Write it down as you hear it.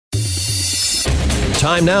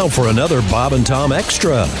Time now for another Bob and Tom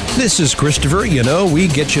Extra. This is Christopher. You know, we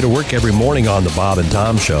get you to work every morning on the Bob and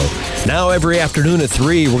Tom Show. Now every afternoon at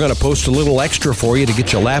 3, we're going to post a little extra for you to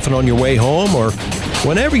get you laughing on your way home or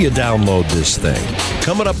whenever you download this thing.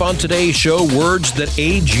 Coming up on today's show, words that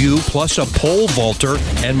age you plus a pole vaulter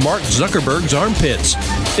and Mark Zuckerberg's armpits.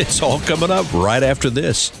 It's all coming up right after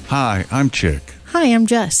this. Hi, I'm Chick. Hi, I'm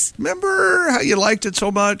Jess. Remember how you liked it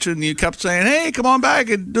so much and you kept saying, hey, come on back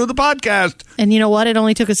and do the podcast? And you know what? It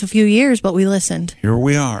only took us a few years, but we listened. Here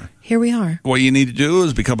we are. Here we are. What you need to do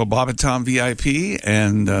is become a Bob and Tom VIP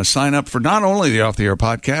and sign up for not only the Off the Air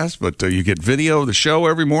podcast, but you get video of the show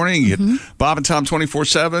every morning. You get Bob and Tom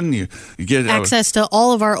 24/7. You get access to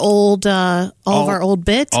all of our old of our old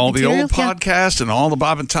bits, all material. the old podcasts, and all the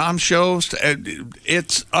Bob and Tom shows.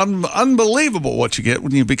 It's unbelievable what you get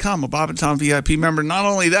when you become a Bob and Tom VIP member. Not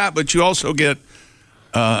only that, but you also get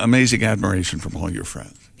amazing admiration from all your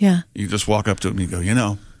friends. Yeah. You just walk up to them and you go, you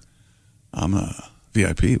know, I'm a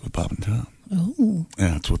VIP with Bob and Tom. Oh.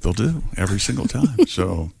 Yeah, that's what they'll do every single time.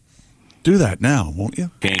 So do that now, won't you?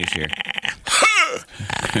 Can you share?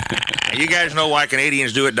 You guys know why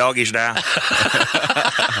Canadians do it doggy style?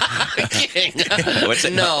 What's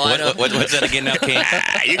it? No, what's that again now, King?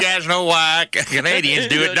 You guys know why Canadians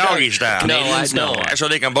do it doggy style? No, I know. So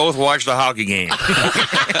they can both watch the hockey game.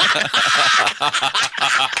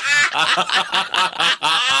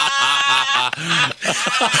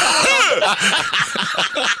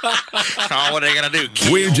 Oh, what are they going to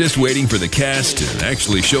do? We're just waiting for the cast to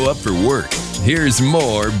actually show up for work. Here's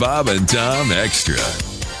more Bob and Tom Extra.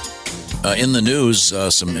 In the news,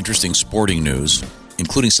 some interesting sporting news,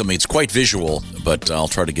 including something that's quite visual, but I'll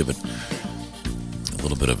try to give it a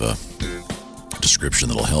little bit of a description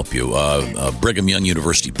that'll help you. Brigham Young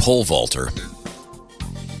University pole vaulter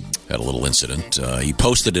had a little incident. He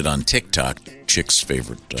posted it on TikTok, Chick's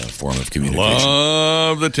favorite form of communication.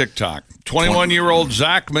 Love the TikTok. 21-year-old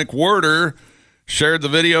Zach McWhirter shared the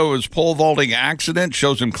video of his pole vaulting accident.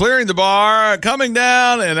 Shows him clearing the bar, coming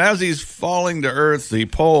down, and as he's falling to earth, the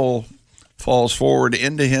pole falls forward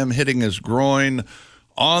into him, hitting his groin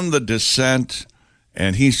on the descent.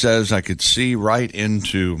 And he says, I could see right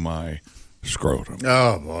into my scrotum.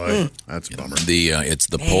 Oh, boy. That's a bummer. It's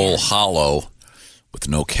the pole hollow with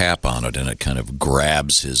no cap on it, and it kind of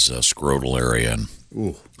grabs his scrotal area and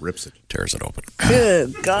rips it. Tears it open.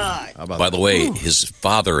 Good God. By the way, his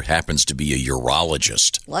father happens to be a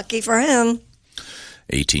urologist. Lucky for him.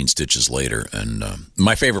 18 stitches later. And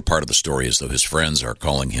my favorite part of the story is, though, his friends are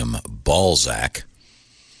calling him Balzac.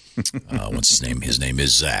 What's his name? His name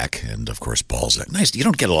is Zach, and, of course, Balzac. Nice. You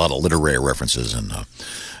don't get a lot of literary references in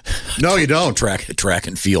no, you don't. Track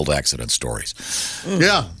and field accident stories.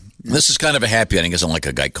 Yeah. This is kind of a happy ending. It isn't like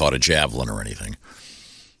a guy caught a javelin or anything.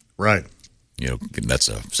 Right. You know, that's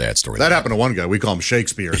a sad story. That happened to one guy. We call him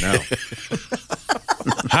Shakespeare now.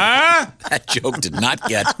 Huh? That joke did not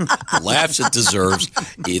get the laughs it deserves.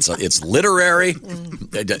 It's literary,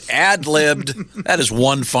 ad-libbed. That is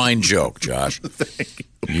one fine joke, Josh.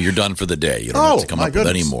 You're done for the day. You don't have to come up with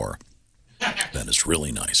any more. That is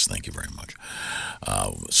really nice. Thank you very much.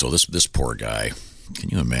 So this poor guy, can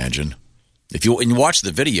you imagine? When you watch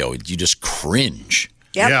the video, you just cringe.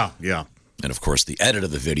 Yep. Yeah. And, of course, the edit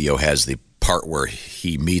of the video has the part where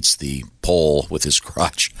he meets the pole with his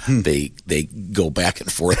crotch. They go back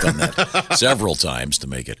and forth on that several times to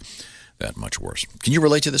make it that much worse. Can you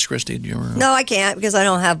relate to this, Christy? No, I can't because I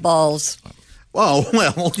don't have balls. Oh,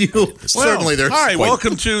 well, certainly there's... Hi,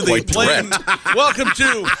 welcome to the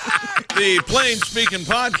Plain Speaking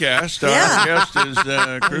Podcast. Our guest is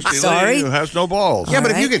Christy Lee, who has no balls. Yeah,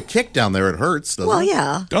 but if you get kicked down there, it hurts, doesn't it?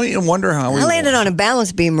 Yeah. Don't you wonder how I landed on a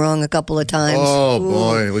balance beam wrong a couple of times. Oh,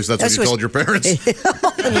 boy. At least that's what you told your parents.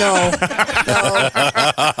 No.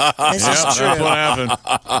 This is true. That's what happened.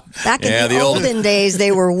 Back in the olden days,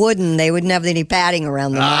 they were wooden. They wouldn't have any padding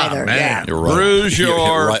around them either. Man. Yeah. You're right. Bruise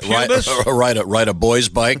your pubis. Ride a boy's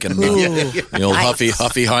bike and the old Huffy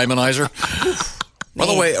Hymenizer. By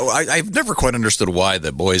the way, I've never quite understood why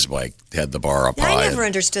the boys' bike had the bar up high. I never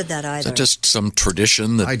understood that either. Is that just some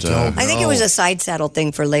tradition that I don't know. I think it was a side saddle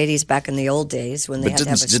thing for ladies back in the old days when they had to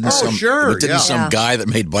have a didn't some guy that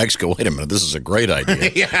made bikes go, wait a minute, this is a great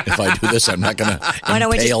idea. If I do this, I'm not going to Why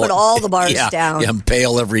don't we just put all the bars down?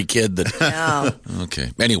 Impale every kid that... No.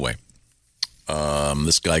 Okay. Anyway,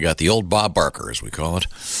 this guy got the old Bob Barker, as we call it.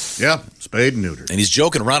 Yeah, spayed and neutered. And he's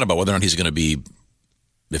joking around about whether or not he's going to be...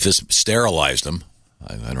 If this sterilized him...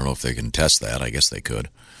 I don't know if they can test that. I guess they could.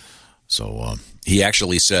 So he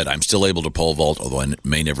actually said, I'm still able to pole vault, although I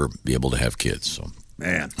may never be able to have kids. So,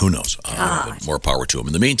 man, who knows? More power to him.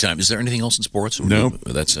 In the meantime, is there anything else in sports? Nope.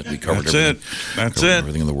 That's it. We covered everything. That's it. That's covered it.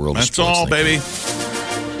 everything in the world That's of sports. all, baby.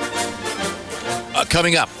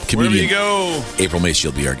 Coming up, Wherever comedian you go, April Mace,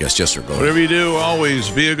 you'll be our guest. Yes, sir. Go ahead. whatever you do, always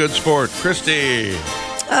be a good sport. Christy.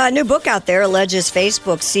 A new book out there alleges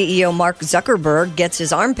Facebook CEO Mark Zuckerberg gets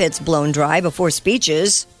his armpits blown dry before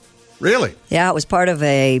speeches. Really? Yeah, it was part of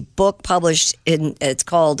a book published it's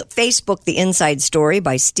called Facebook, The Inside Story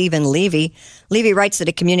by Stephen Levy. Levy writes that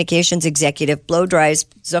a communications executive blow dries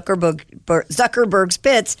Zuckerberg's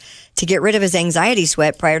pits to get rid of his anxiety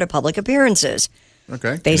sweat prior to public appearances.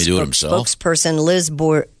 Okay. Can he do it Facebook himself? spokesperson Liz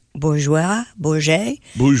Bourgeois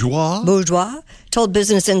told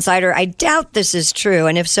Business Insider, I doubt this is true,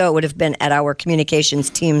 and if so, it would have been at our communications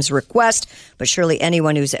team's request, but surely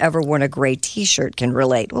anyone who's ever worn a gray T-shirt can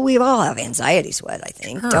relate. Well, we all have anxiety sweat, I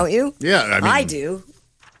think, don't you? Yeah, I mean, I do,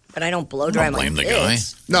 but I don't blow dry my blame the guy.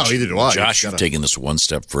 pits. No, neither do I. Josh, you've taken this one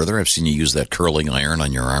step further. I've seen you use that curling iron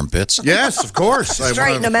on your armpits. Yes, of course.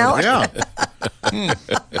 Straighten them out. Yeah.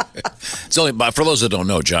 It's only, for those that don't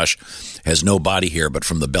know, Josh has no body hair, but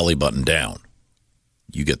from the belly button down,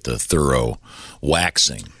 you get the thorough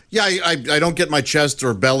waxing. Yeah, I don't get my chest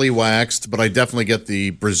or belly waxed, but I definitely get the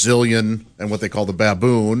Brazilian and what they call the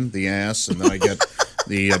baboon, the ass, and then I get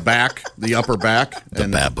the back, the upper back. The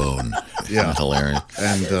baboon. Yeah. Hilarious.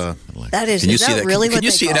 And That is, Can you is see that that? really Can what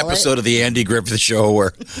you they see an call it? episode of the Andy Griffith Show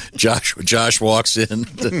where Josh walks in?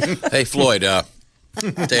 Hey, Floyd, tell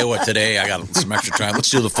you what, today I got some extra time. Let's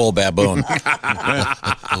do the full baboon.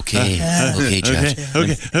 Okay, Josh.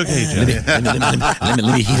 Okay.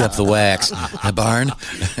 Let me heat up the wax. Barn?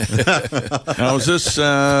 Now, is this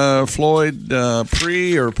Floyd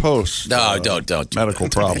pre or post? No, don't. Medical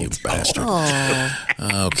problem. You bastard.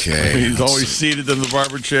 Okay. He's always seated in the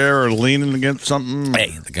barber chair or leaning against something.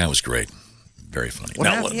 Hey, the guy was great. Very funny. What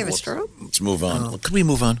happened? Did he have a stroke? Let's move on. Could we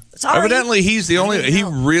move on? Sorry. Evidently, he's the only. didn't He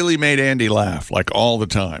know. really made Andy laugh like all the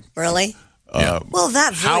time. Really? Yeah. Well,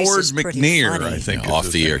 that voice Howard is pretty McNear, funny. I think. Off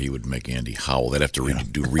is the his air, name. he would make Andy howl. They'd have to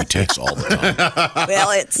do retakes all the time.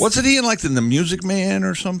 Well, it's Wasn't he in like in the Music Man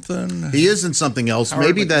or something? he is in something else. Howard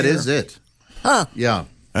Maybe that McNear. is it. Huh. Yeah.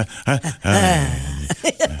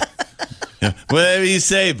 Whatever you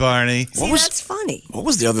say, Barney. See, that's funny. What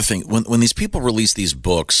was the other thing? When these people release these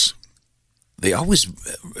books, they always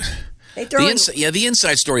They throw in, the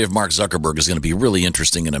inside story of Mark Zuckerberg is going to be really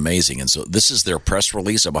interesting and amazing. And so this is their press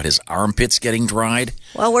release about his armpits getting dried.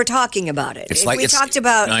 well, we're talking about it. It's If like we it's- talked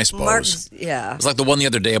about I suppose. Mark's, yeah. It's like the one the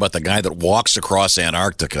other day about the guy that walks across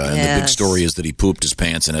Antarctica, and the big Yes. story is that he pooped his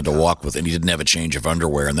pants and had to walk with, and he didn't have a change of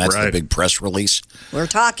underwear, and that's the Right. big press release. We're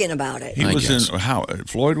talking about it. He I was guess. in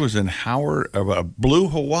Floyd was in Howard, Blue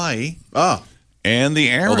Hawaii, Ah. and the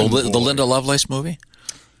Aaron. The Boy. Linda Lovelace movie?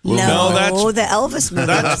 No, that's- the Elvis movie,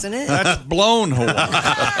 wasn't it? That's Blown Hawaii.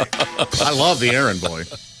 I love the errand boy.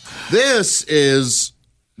 This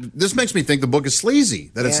makes me think the book is sleazy,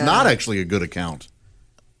 that it's Yeah. not actually a good account.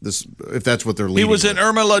 If that's what they're He leading. was in with.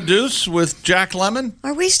 Irma La Deuce with Jack Lemmon.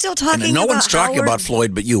 Are we still talking And no about one's talking Howard? about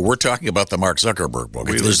Floyd but you. We're talking about the Mark Zuckerberg book.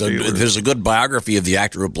 If there's a good biography of the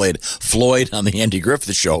actor who played Floyd on the Andy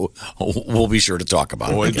Griffith Show, we'll be sure to talk about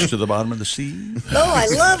it. Voyage to the Bottom of the Sea. Oh, I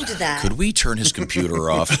loved that. Could we turn his computer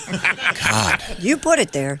off? God. You put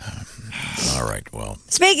it there. All right, well.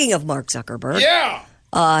 Speaking of Mark Zuckerberg,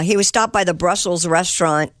 Yeah. he was stopped by the Brussels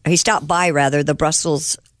restaurant. He stopped by, rather, the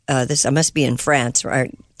Brussels, this must be in France,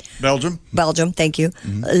 right? Belgium. Belgium, thank you.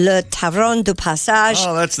 Le Tavern du Passage.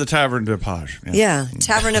 Oh, that's the Tavern de Page. Yeah,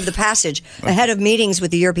 Tavern of the Passage. Ahead of meetings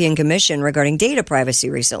with the European Commission regarding data privacy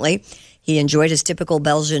recently, he enjoyed his typical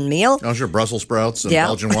Belgian meal. Oh, sure, Brussels sprouts and Yeah.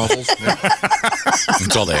 Belgian waffles. Yeah.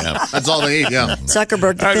 That's all they have. That's all they eat, yeah.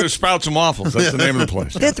 Zuckerberg, the There's Sprouts and Waffles. That's the name of the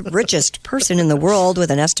place. fifth richest person in the world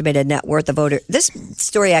with an estimated net worth of over. This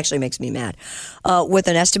story actually makes me mad. With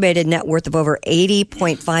an estimated net worth of over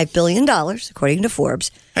 $80.5 billion, according to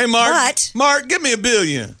Forbes. Hey, Mark. But Mark, give me $1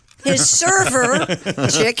 billion. his server,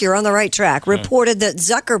 Chick, you're on the right track, reported that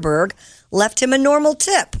Zuckerberg left him a normal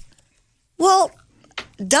tip. Well,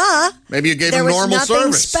 duh. Maybe you gave there him was normal nothing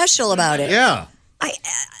service. special about it. Yeah.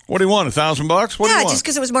 What do you want? $1,000? What do you Yeah, want? just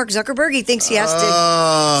because it was Mark Zuckerberg, he thinks he has to.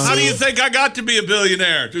 How do you think I got to be a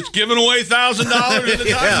billionaire? Just giving away $1,000 at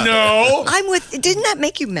a time? No. I'm with. Didn't that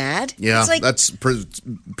make you mad? Yeah, it's like, that's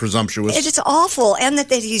presumptuous. it's awful, and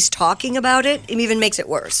that he's talking about it even makes it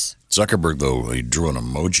worse. Zuckerberg, though, he drew an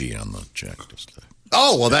emoji on the check. Just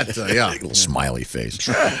Oh, well, that's, yeah. a little smiley face.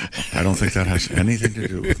 I don't think that has anything to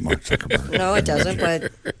do with Mark Zuckerberg. No, it doesn't.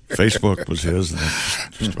 But Facebook was his, and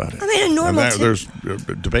that's just about it. I mean, a normal And tip. there's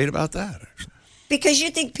a debate about that. because you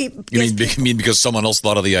think people, You mean because someone else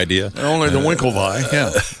thought of the idea? Only the Winklevi,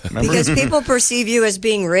 yeah. Remember? because people perceive you as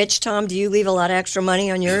being rich, Tom, do you leave a lot of extra money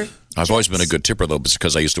on your? I've always been a good tipper, though,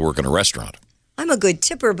 because I used to work in a restaurant. I'm a good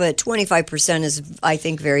tipper, but 25% is, I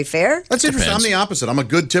think, very fair. That's interesting. Depends. I'm the opposite. I'm a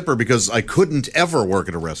good tipper because I couldn't ever work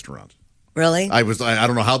at a restaurant. Really? I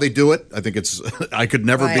don't know how they do it. I think it's I could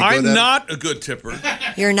never be good I'm at not a good tipper.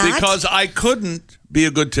 You're not? Because I couldn't be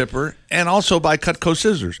a good tipper and also buy Cutco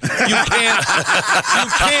scissors. You can't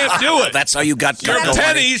do it. That's how you got Your Cutco.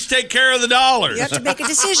 pennies take care of the dollars. You have to make a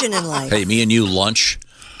decision in life. Hey, me and you lunch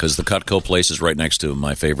because the Cutco place is right next to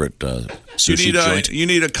my favorite sushi joint. You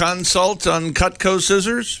need a consult on Cutco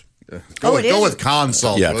scissors? Go it is? with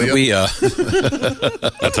consult. Yeah, will could you? we? I'll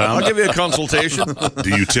give you a consultation.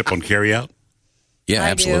 Do you tip on carryout? Yeah, I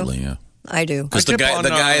do. absolutely. Yeah. I do. Because I tip on,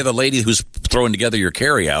 the lady who's throwing together your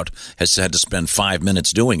carryout has had to spend 5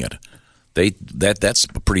 minutes doing it. That's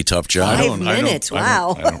a pretty tough job. 5 minutes.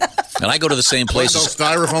 Wow. And I go to the same Those places.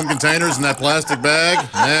 styrofoam containers in that plastic bag.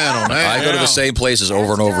 Man, oh man. I go to the same places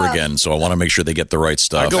over and over again, so I want to make sure they get the right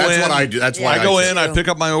stuff. That's what I do. That's why I go I in, I pick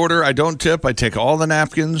up my order, I don't tip, I take all the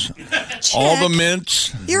napkins, all the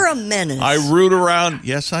mints. You're a menace. I root around.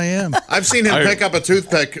 Yes, I am. I've seen him pick up a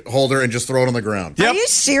toothpick holder and just throw it on the ground. Are you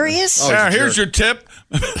serious? Yeah, here's your tip.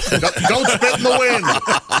 Don't spit in the wind.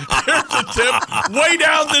 Here's the tip. Way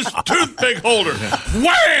down this toothpick holder.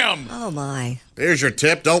 Wham! Oh, my. Here's your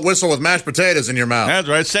tip. Don't whistle with mashed potatoes in your mouth. That's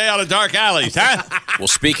right. Stay out of dark alleys, huh? Well,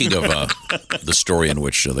 speaking of the story in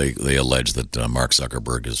which they allege that Mark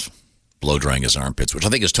Zuckerberg is blow drying his armpits, which I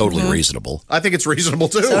think is totally reasonable. I think it's reasonable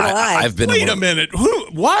too. So do I. I've been Wait a minute.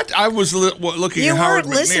 What? I was looking You at Howard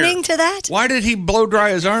weren't listening McNear. to that? Why did he blow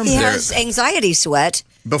dry his arms? He has anxiety sweat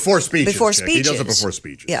Before speeches. before Chick. speeches. He does it before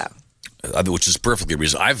speeches. Yeah. Which is perfectly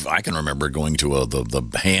reasonable. I can remember going to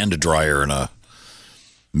the hand dryer in a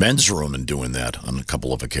men's room and doing that on a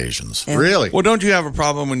couple of occasions. Yeah. Really? Well, don't you have a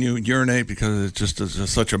problem when you urinate because it's just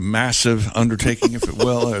such a massive undertaking, if it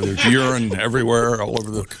will? There's urine everywhere, all over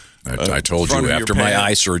the. I told front you, of your after my pants.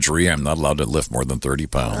 eye surgery, I'm not allowed to lift more than 30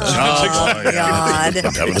 pounds. Oh, God. I have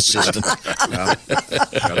an assistant.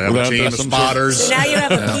 Gotta have a Without team of some spotters. Now you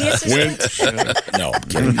have a pee assistant? Winch. No, I'm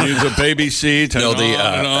kidding. Use a baby seat. No,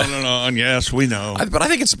 And on and on. Yes, we know. But I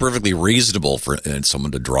think it's perfectly reasonable for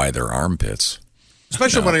someone to dry their armpits.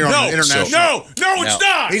 Especially when you're on an international. No, it's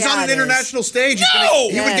not. He's Yeah, on an it is. international stage. He's No!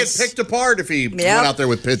 gonna, he would get Yes. picked apart if he went out there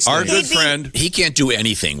with pit Our stains. good friend. He can't do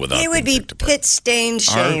anything without He would being be picked apart. pit stained,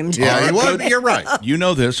 shamed. Yeah, he would. You're right. You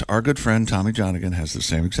know this. Our good friend Tommy Johnigan has the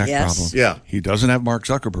same exact Yes. problem. Yeah. He doesn't have Mark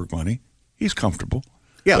Zuckerberg money. He's comfortable.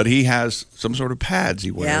 Yeah. But he has some sort of pads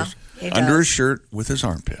he wears he under does. his shirt with his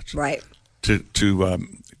armpits Right. to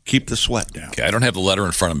keep the sweat down. Okay, I don't have the letter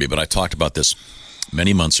in front of me, but I talked about this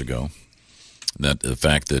many months ago. That the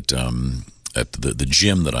fact that at the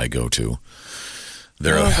gym that I go to,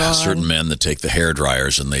 there are certain men that take the hair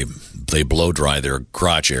dryers and they blow dry their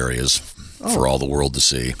crotch areas for all the world to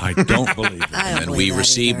see. I don't believe it. I don't And believe we that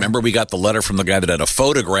received. either. Remember, we got the letter from the guy that had a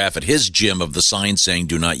photograph at his gym of the sign saying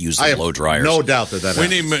 "Do not use I the have blow dryers." no doubt that We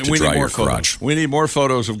happens. need dry more your photos. crotch. We need more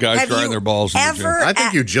photos of guys Have drying you their balls in the gym. ever I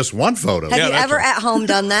think you just one photo. Have you that's ever right. at home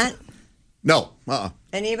done that? No.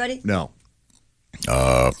 Anybody? No.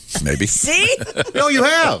 Maybe. See? No, you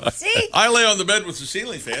have. See? I lay on the bed with the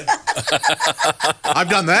ceiling fan. I've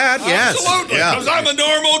done that. Yes. Absolutely, because I'm a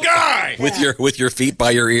normal guy. with your feet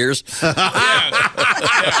by your ears. And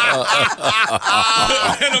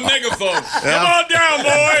a megaphone. Come on down,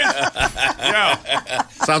 boys. Yeah.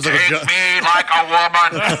 Sounds like a Treat me like a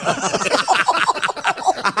woman.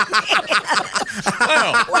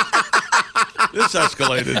 Well, this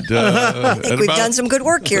escalated. I think we've done some good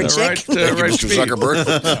work here, Chick. Thank you, Mr. speed.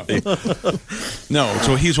 Zuckerberg. No,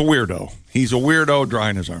 so he's a weirdo. He's a weirdo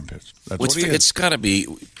drying his armpits. That's Well, what he is. it's got to be.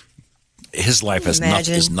 His life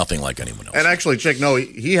Imagine. is nothing like anyone else. And actually, Chick, no,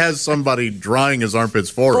 he has somebody drying his armpits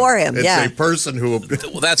for him. It's yeah. a person who.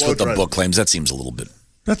 Well, that's what the book claims. That seems a little bit.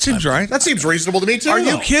 That seems right. That seems reasonable to me too. Are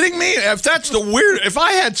you though. kidding me? If that's the weird, if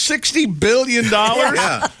I had $60 billion,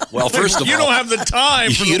 Yeah. Well, first of you all, don't have the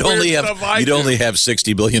time for you'd the weird only have stuff I you'd do. only have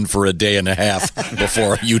 $60 billion for a day and a half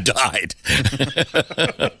before you died.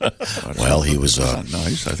 Well, he was That's not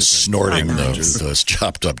nice. I think snorting the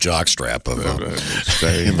chopped up jockstrap of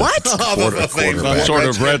What? some sort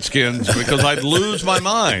of Redskins because I'd lose my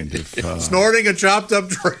mind if Snorting a chopped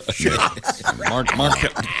up Mark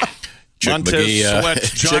Chick Montez McGee, Sweat's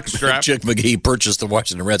jockstrap. Chick McGee purchased the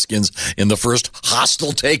Washington Redskins in the first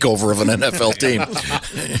hostile takeover of an NFL team.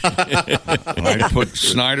 I put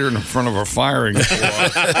Snyder in front of a firing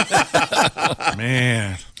squad.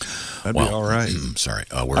 Man, that'd be all right. Sorry,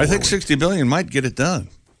 I think $60 billion might get it done.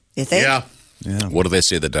 You think? Yeah. Yeah, What do they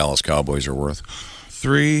say the Dallas Cowboys are worth?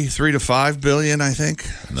 3 to 5 billion, I think.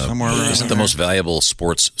 Somewhere around Isn't the most valuable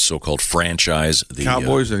sports so-called franchise the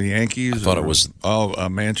Cowboys and the Yankees? I thought it was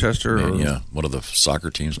Manchester. one of the soccer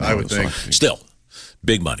teams. I would think. Still,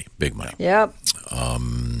 big money. Yep.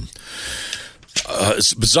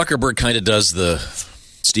 Zuckerberg kind of does the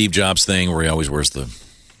Steve Jobs thing where he always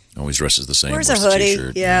dresses the same. Wears a hoodie.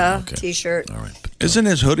 T-shirt. Yeah, Okay. T-shirt. All right. Isn't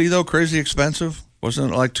his hoodie though crazy expensive?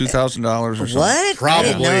 Wasn't it like $2,000 or something? What? Probably.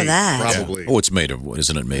 I didn't know that. Probably. Oh,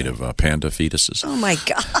 isn't it made of panda fetuses? Oh my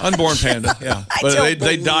God. Unborn panda. Yeah, I but don't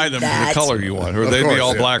they dye them believe the that. color you want, or Of they'd course, be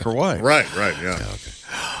all yeah. black or white. Right, yeah.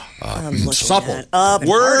 I'm looking supple. that up.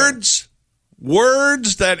 Words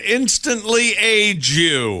that instantly age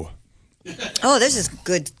you. Oh, this is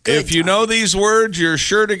good. If you know these words, you're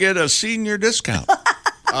sure to get a senior discount.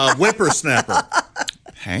 Whippersnapper.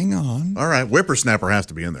 Hang on. All right, whippersnapper has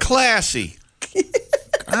to be in there. Classy.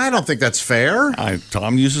 I don't think that's fair.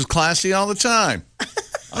 Tom uses classy all the time.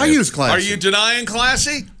 I use classy. Are you denying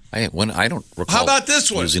classy? I don't recall. How about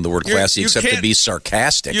this one? Using the word You- classy you except to can't- be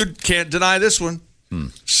sarcastic. You can't deny this one.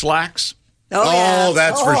 Slacks. yeah.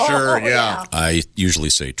 That's for sure. Yeah. I usually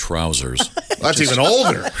say trousers. That's even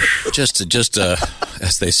older. just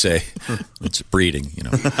as they say, it's breeding.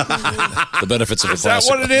 The benefits of Is that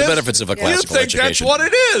what it is? The benefits of a You classical think education. that's what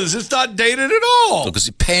it is? It's not dated at all. Because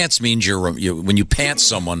pants means when you pants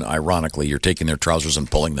someone, ironically, you're taking their trousers and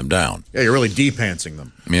pulling them down. Yeah, you're really de-pantsing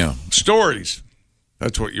them. Yeah. Stories.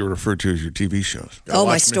 That's what you refer to as your TV shows. Oh,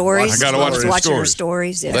 my stories. I gotta watch Just the watching her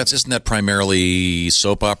stories. stories. Yeah. Isn't that primarily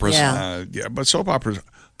soap operas? Yeah. Yeah, but soap operas.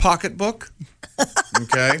 Pocketbook.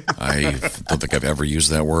 Okay. I don't think I've ever used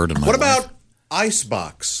that word in my What life. about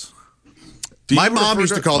icebox? Do My you mom refer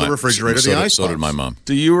used to call the refrigerator so the did- icebox. So did my mom.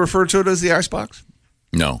 Do you refer to it as the icebox?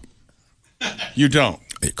 No. You don't.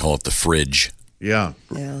 They call it the fridge. Yeah.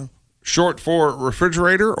 Yeah. Short for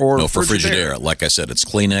refrigerator or No, for Frigidaire. Like I said, it's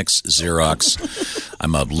Kleenex, Xerox.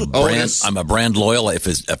 I'm a brand loyal.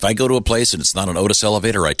 If I go to a place and it's not an Otis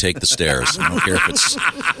elevator, I take the stairs. I don't care if it's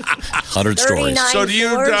 100 stories. 39 So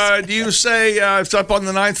do you say it's up on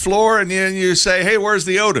the 9th floor and you say, hey, where's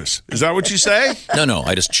the Otis? Is that what you say? No,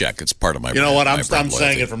 I just check. It's part of my. You know what? my I'm brand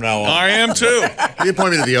saying loyalty. it from now on. I am too. You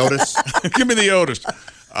point me to the Otis. Give me the Otis.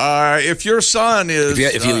 If your son is,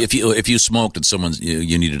 If you smoked and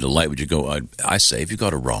you needed a light, would you go? I say if you go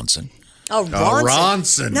to Ronson. Oh, Ronson.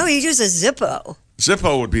 Ronson. No, he uses Zippo.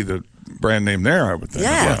 Zippo would be the brand name there, I would think.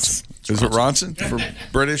 Yes. Is it Ronson for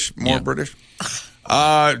British? More Yeah. British?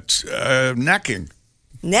 Necking.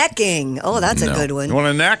 Necking. Oh, that's a No. good You one. want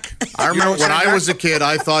a neck? I remember when I was a kid,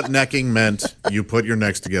 I thought necking meant you put your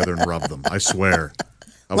necks together and rub them. I swear.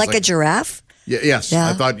 I was Like a giraffe? Yes.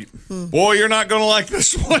 Yeah. I thought. Boy, you're not going to like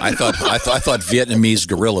this one. I thought Vietnamese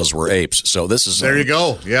gorillas were apes. So this is. There you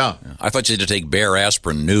go. Yeah. I thought you had to take Bear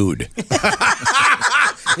aspirin nude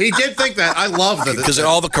He did think that. I love that. because in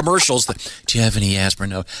all the commercials, do you have any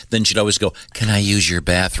aspirin? No. Then she'd always go, "Can I use your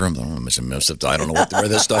bathroom?" I don't know where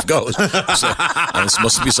this stuff goes. So, this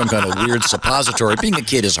must be some kind of weird suppository. Being a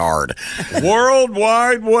kid is hard. World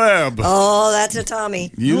Wide Web. Oh, that's a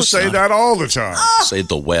Tommy. You say that all the time. Say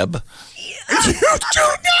the web. You do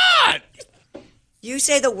not. You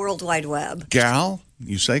say the World Wide Web. Gal.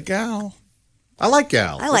 You say gal. I like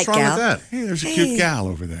gal. I like What's wrong gal. with that? Hey, there's a Hey. cute gal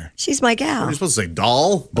over there. She's my gal. You're supposed to say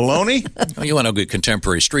doll. Baloney? Oh, you want to go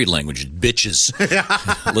contemporary street language, bitches.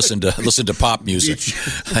 listen to pop music.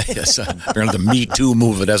 Yes, apparently the Me Too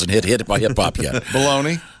movement hasn't hit hip hop yet.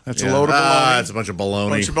 Baloney. That's a load of baloney. It's a bunch of baloney.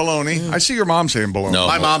 Bunch of baloney. I see your mom saying baloney. No.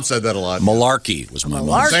 My mom said that a lot. Malarkey was my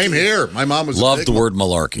mom. Same here. My mom was a Loved big the word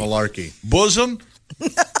malarkey. malarkey. Bosom.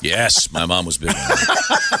 Yes, my mom was big on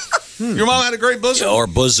that. Your mom had a great bosom. Or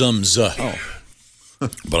bosoms.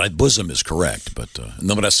 But bosom is correct. But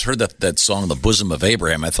then when I heard that song, "The Bosom of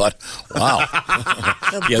Abraham," I thought, wow.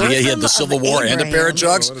 He had the Civil War and a pair of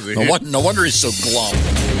jugs. No wonder he's so glum.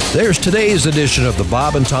 There's today's edition of the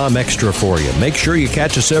Bob and Tom Extra for you. Make sure you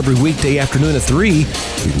catch us every weekday afternoon at 3. You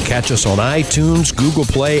can catch us on iTunes, Google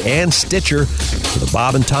Play, and Stitcher. For the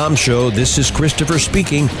Bob and Tom Show, this is Christopher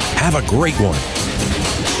speaking. Have a great one.